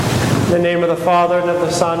In the name of the Father, and of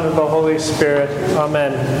the Son, and of the Holy Spirit.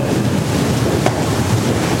 Amen.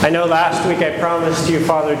 I know last week I promised you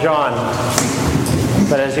Father John,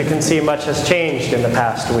 but as you can see, much has changed in the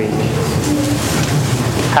past week.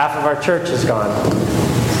 Half of our church is gone.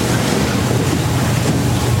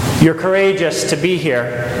 You're courageous to be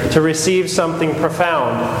here, to receive something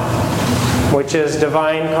profound, which is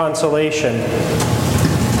divine consolation.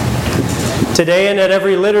 Today and at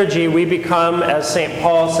every liturgy, we become, as St.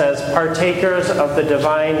 Paul says, partakers of the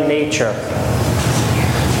divine nature.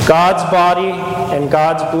 God's body and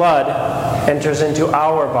God's blood enters into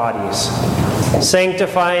our bodies,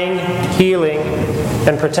 sanctifying, healing,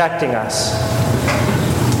 and protecting us.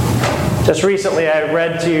 Just recently, I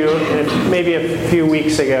read to you, maybe a few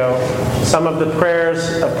weeks ago, some of the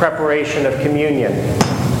prayers of preparation of communion.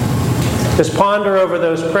 Just ponder over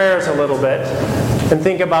those prayers a little bit and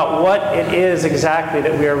think about what it is exactly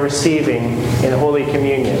that we are receiving in Holy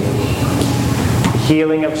Communion.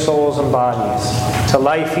 Healing of souls and bodies, to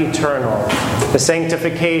life eternal, the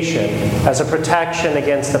sanctification as a protection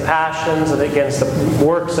against the passions and against the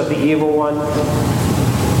works of the evil one.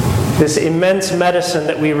 This immense medicine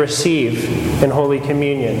that we receive in Holy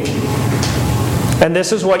Communion. And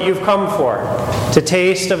this is what you've come for, to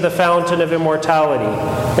taste of the fountain of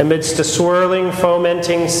immortality, amidst a swirling,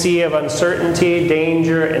 fomenting sea of uncertainty,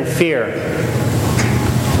 danger, and fear.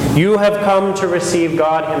 You have come to receive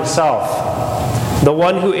God Himself, the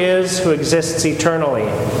one who is, who exists eternally.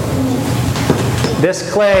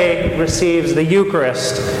 This clay receives the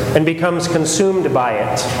Eucharist and becomes consumed by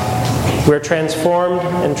it. We're transformed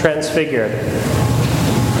and transfigured.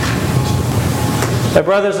 My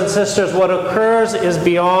brothers and sisters, what occurs is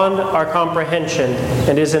beyond our comprehension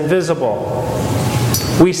and is invisible.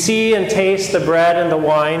 We see and taste the bread and the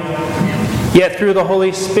wine, yet through the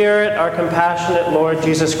Holy Spirit, our compassionate Lord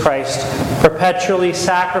Jesus Christ perpetually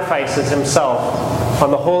sacrifices Himself on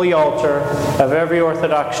the holy altar of every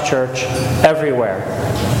Orthodox church everywhere,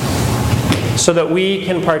 so that we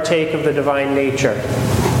can partake of the divine nature.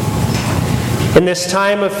 In this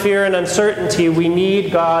time of fear and uncertainty, we need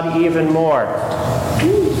God even more.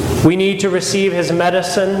 We need to receive His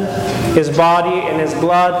medicine, His body and His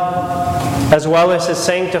blood, as well as His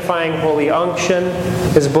sanctifying holy unction,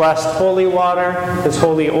 His blessed holy water, His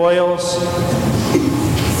holy oils.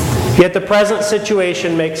 Yet the present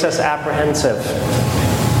situation makes us apprehensive.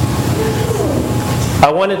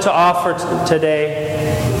 I wanted to offer today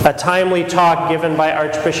a timely talk given by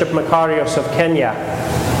Archbishop Makarios of Kenya.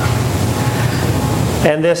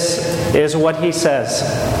 And this is what he says.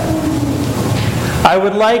 I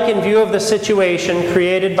would like, in view of the situation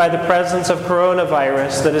created by the presence of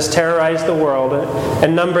coronavirus that has terrorized the world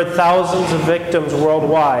and numbered thousands of victims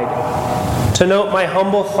worldwide, to note my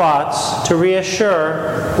humble thoughts to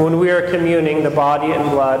reassure when we are communing the body and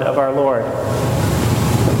blood of our Lord.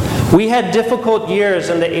 We had difficult years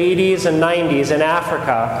in the 80s and 90s in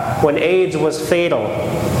Africa when AIDS was fatal,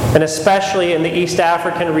 and especially in the East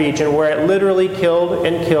African region where it literally killed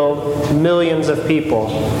millions of people,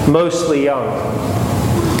 mostly young.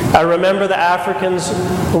 I remember the Africans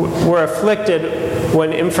were afflicted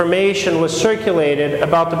when information was circulated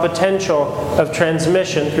about the potential of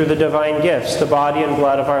transmission through the divine gifts, the body and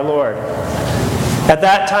blood of our Lord. At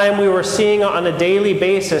that time, we were seeing on a daily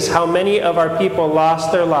basis how many of our people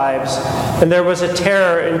lost their lives, and there was a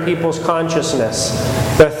terror in people's consciousness,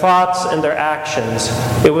 their thoughts and their actions.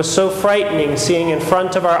 It was so frightening seeing in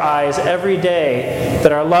front of our eyes every day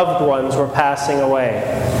that our loved ones were passing away.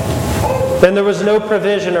 Then there was no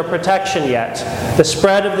provision or protection yet. The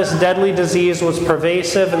spread of this deadly disease was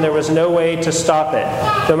pervasive, and there was no way to stop it,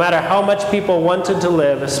 no matter how much people wanted to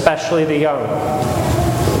live, especially the young.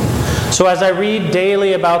 So as I read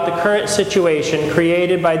daily about the current situation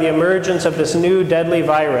created by the emergence of this new deadly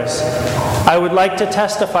virus, I would like to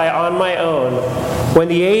testify on my own when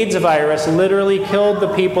the AIDS virus literally killed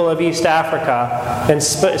the people of East Africa, and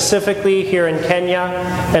specifically here in Kenya,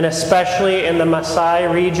 and especially in the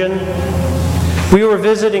Maasai region. We were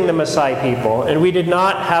visiting the Maasai people, and we did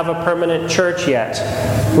not have a permanent church yet.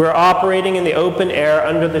 We were operating in the open air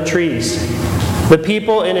under the trees. The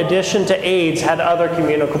people, in addition to AIDS, had other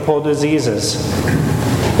communicable diseases.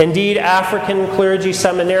 Indeed, African clergy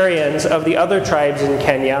seminarians of the other tribes in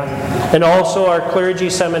Kenya, and also our clergy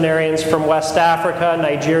seminarians from West Africa,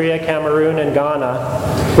 Nigeria, Cameroon, and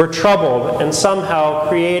Ghana, were troubled and somehow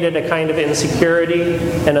created a kind of insecurity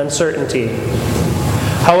and uncertainty.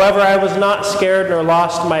 However, I was not scared nor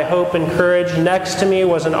lost my hope and courage. Next to me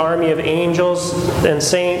was an army of angels and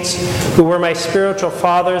saints who were my spiritual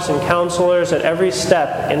fathers and counselors at every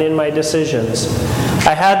step and in my decisions.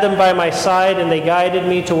 I had them by my side, and they guided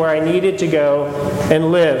me to where I needed to go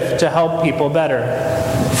and live to help people better.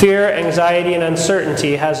 Fear, anxiety, and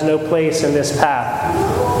uncertainty has no place in this path.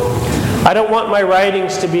 I don't want my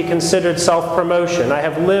writings to be considered self-promotion. I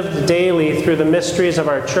have lived daily through the mysteries of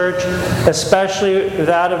our church, especially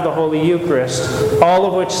that of the Holy Eucharist, all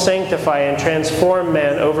of which sanctify and transform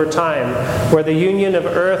man over time, where the union of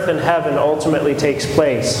earth and heaven ultimately takes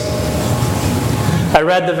place. I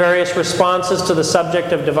read the various responses to the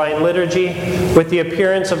subject of divine liturgy with the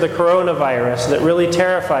appearance of the coronavirus that really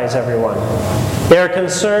terrifies everyone. They are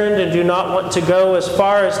concerned and do not want to go as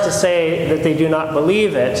far as to say that they do not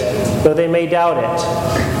believe it, though they may doubt it.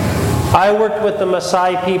 I worked with the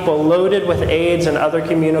Maasai people loaded with AIDS and other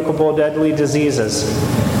communicable deadly diseases.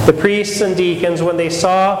 The priests and deacons, when they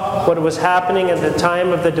saw what was happening at the time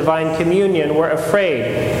of the Divine Communion, were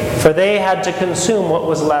afraid, for they had to consume what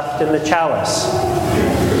was left in the chalice.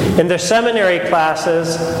 In their seminary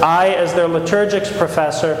classes, I, as their liturgics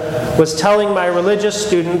professor, was telling my religious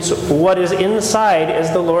students what is inside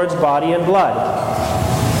is the Lord's body and blood.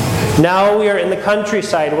 Now we are in the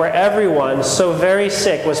countryside where everyone, so very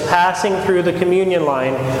sick, was passing through the communion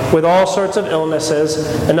line with all sorts of illnesses,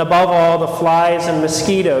 and above all the flies and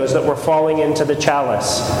mosquitoes that were falling into the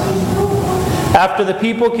chalice. After the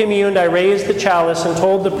people communed, I raised the chalice and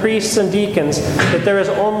told the priests and deacons that there is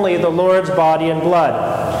only the Lord's body and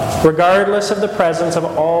blood, regardless of the presence of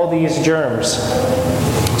all these germs.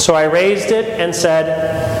 So I raised it and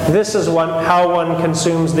said, "This is how one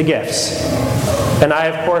consumes the gifts." And I,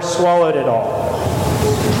 of course, swallowed it all.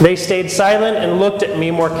 They stayed silent and looked at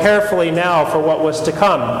me more carefully now for what was to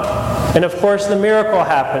come. And of course, the miracle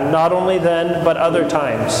happened, not only then, but other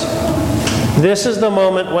times. This is the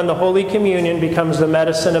moment when the Holy Communion becomes the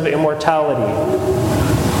medicine of immortality.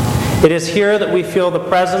 It is here that we feel the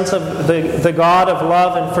presence of the God of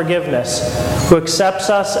love and forgiveness, who accepts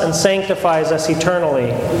us and sanctifies us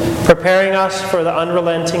eternally, preparing us for the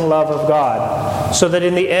unrelenting love of God, so that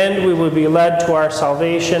in the end we will be led to our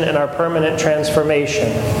salvation and our permanent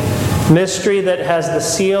transformation. Mystery that has the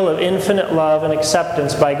seal of infinite love and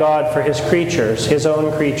acceptance by God for His creatures, His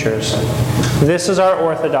own creatures. This is our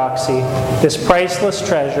orthodoxy, this priceless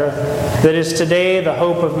treasure that is today the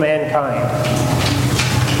hope of mankind.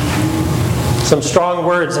 Some strong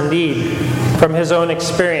words indeed from his own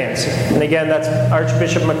experience. And again, that's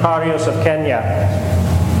Archbishop Makarios of Kenya.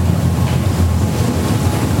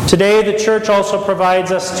 Today, the Church also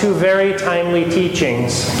provides us two very timely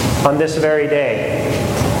teachings on this very day.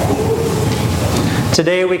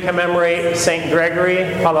 Today we commemorate St. Gregory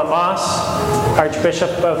Palamas, Archbishop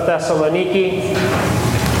of Thessaloniki,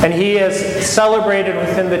 and he is celebrated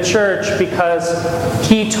within the Church because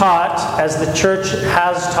he taught, as the Church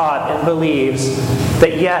has taught and believes,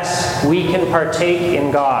 that yes, we can partake in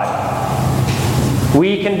God.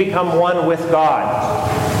 We can become one with God.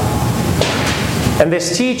 And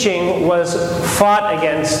this teaching was fought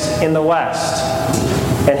against in the West.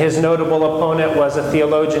 And his notable opponent was a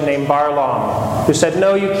theologian named Barlaam, who said,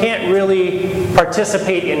 no, you can't really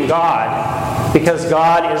participate in God because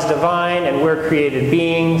God is divine and we're created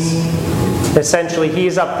beings. Essentially,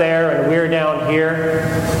 He's up there and we're down here.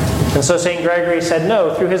 And so St. Gregory said,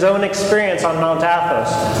 no, through his own experience on Mount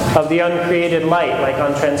Athos of the uncreated light, like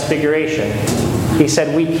on Transfiguration, he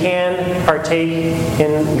said we can partake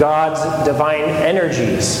in God's divine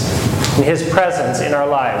energies, in His presence in our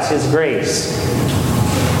lives, His grace.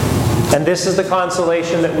 And this is the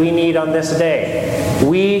consolation that we need on this day.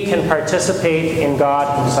 We can participate in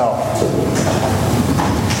God Himself.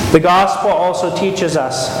 The Gospel also teaches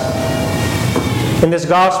us, in this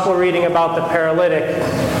Gospel reading about the paralytic,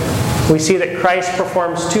 we see that Christ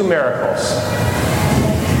performs two miracles.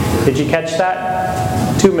 Did you catch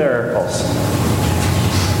that? Two miracles.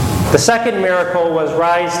 The second miracle was,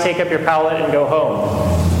 rise, take up your pallet, and go home.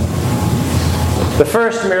 The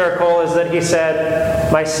first miracle is that He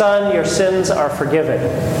said, my son, your sins are forgiven.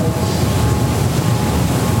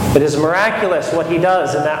 It is miraculous what He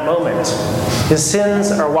does in that moment. His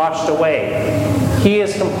sins are washed away. He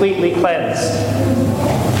is completely cleansed.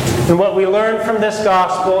 And what we learn from this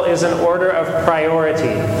gospel is an order of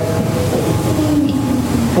priority.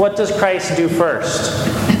 What does Christ do first?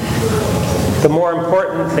 The more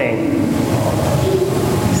important thing.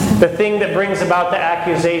 The thing that brings about the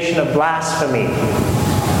accusation of blasphemy.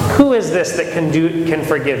 Who is this that can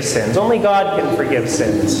forgive sins? Only God can forgive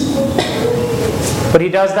sins. But He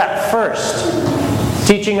does that first,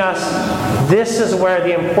 teaching us this is where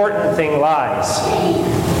the important thing lies.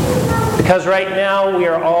 Because right now we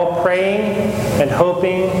are all praying and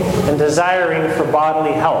hoping and desiring for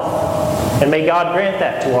bodily health. And may God grant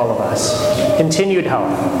that to all of us. Continued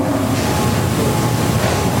health.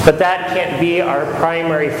 But that can't be our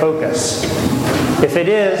primary focus. If it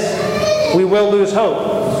is, we will lose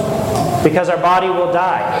hope because our body will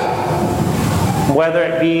die. Whether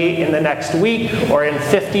it be in the next week or in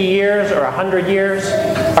 50 years or 100 years,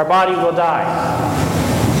 our body will die.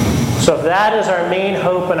 So if that is our main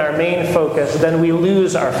hope and our main focus, then we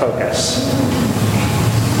lose our focus.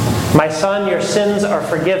 My son, your sins are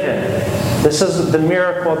forgiven. This is the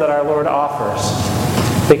miracle that our Lord offers.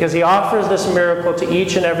 Because he offers this miracle to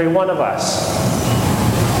each and every one of us.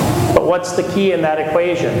 But what's the key in that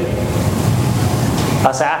equation?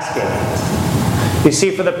 Us asking. You see,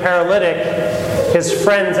 for the paralytic, his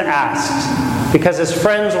friends asked. Because his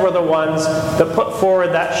friends were the ones that put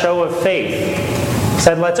forward that show of faith.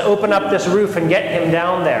 Said, let's open up this roof and get him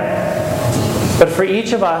down there. But for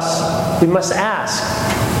each of us, we must ask.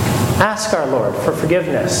 Ask our Lord for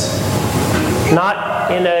forgiveness. Not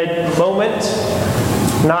in a moment,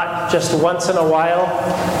 not just once in a while,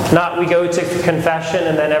 not we go to confession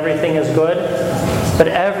and then everything is good, but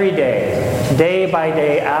every day by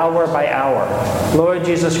day, hour by hour. Lord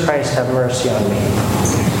Jesus Christ, have mercy on me.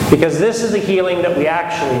 Because this is the healing that we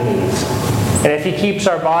actually need. And if he keeps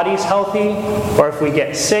our bodies healthy, or if we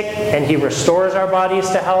get sick and he restores our bodies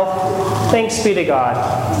to health, thanks be to God.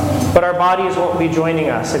 But our bodies won't be joining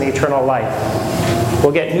us in eternal life.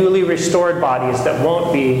 We'll get newly restored bodies that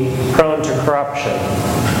won't be prone to corruption.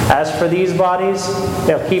 As for these bodies,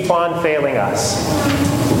 they'll keep on failing us.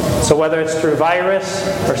 So whether it's through virus,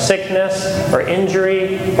 or sickness, or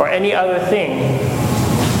injury, or any other thing,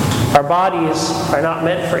 our bodies are not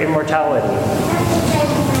meant for immortality.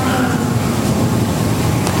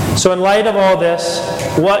 So in light of all this,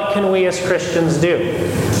 what can we as Christians do?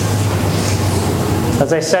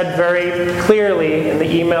 As I said very clearly in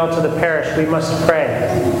the email to the parish, we must pray.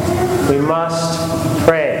 We must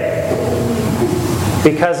pray.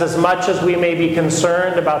 Because as much as we may be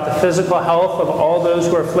concerned about the physical health of all those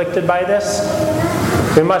who are afflicted by this,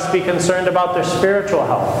 we must be concerned about their spiritual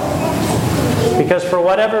health. Because for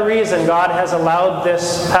whatever reason, God has allowed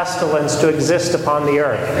this pestilence to exist upon the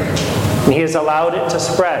earth. And he has allowed it to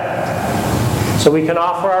spread. So we can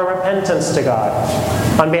offer our repentance to God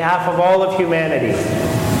on behalf of all of humanity.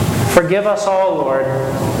 Forgive us all, Lord.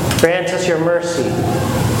 Grant us your mercy.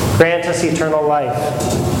 Grant us eternal life.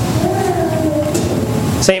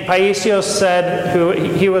 St. Paisios said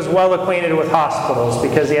he was well acquainted with hospitals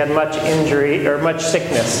because he had much injury or much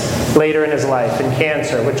sickness later in his life and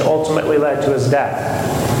cancer, which ultimately led to his death.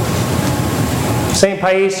 St.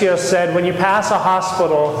 Paisios said, when you pass a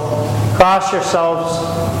hospital, cross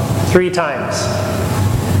yourselves 3 times.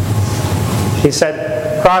 He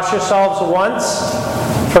said, cross yourselves once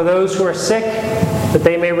for those who are sick, that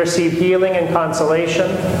they may receive healing and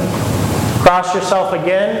consolation. Cross yourself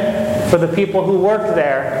again for the people who work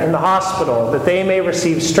there in the hospital, that they may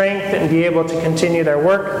receive strength and be able to continue their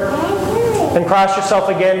work. And cross yourself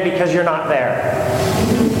again because you're not there.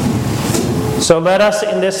 So let us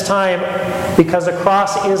in this time, because a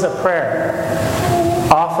cross is a prayer,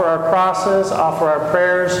 offer our crosses, offer our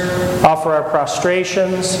prayers, offer our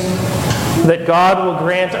prostrations, that God will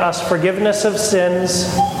grant us forgiveness of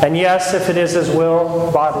sins, and yes, if it is his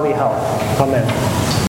will, bodily health. Amen.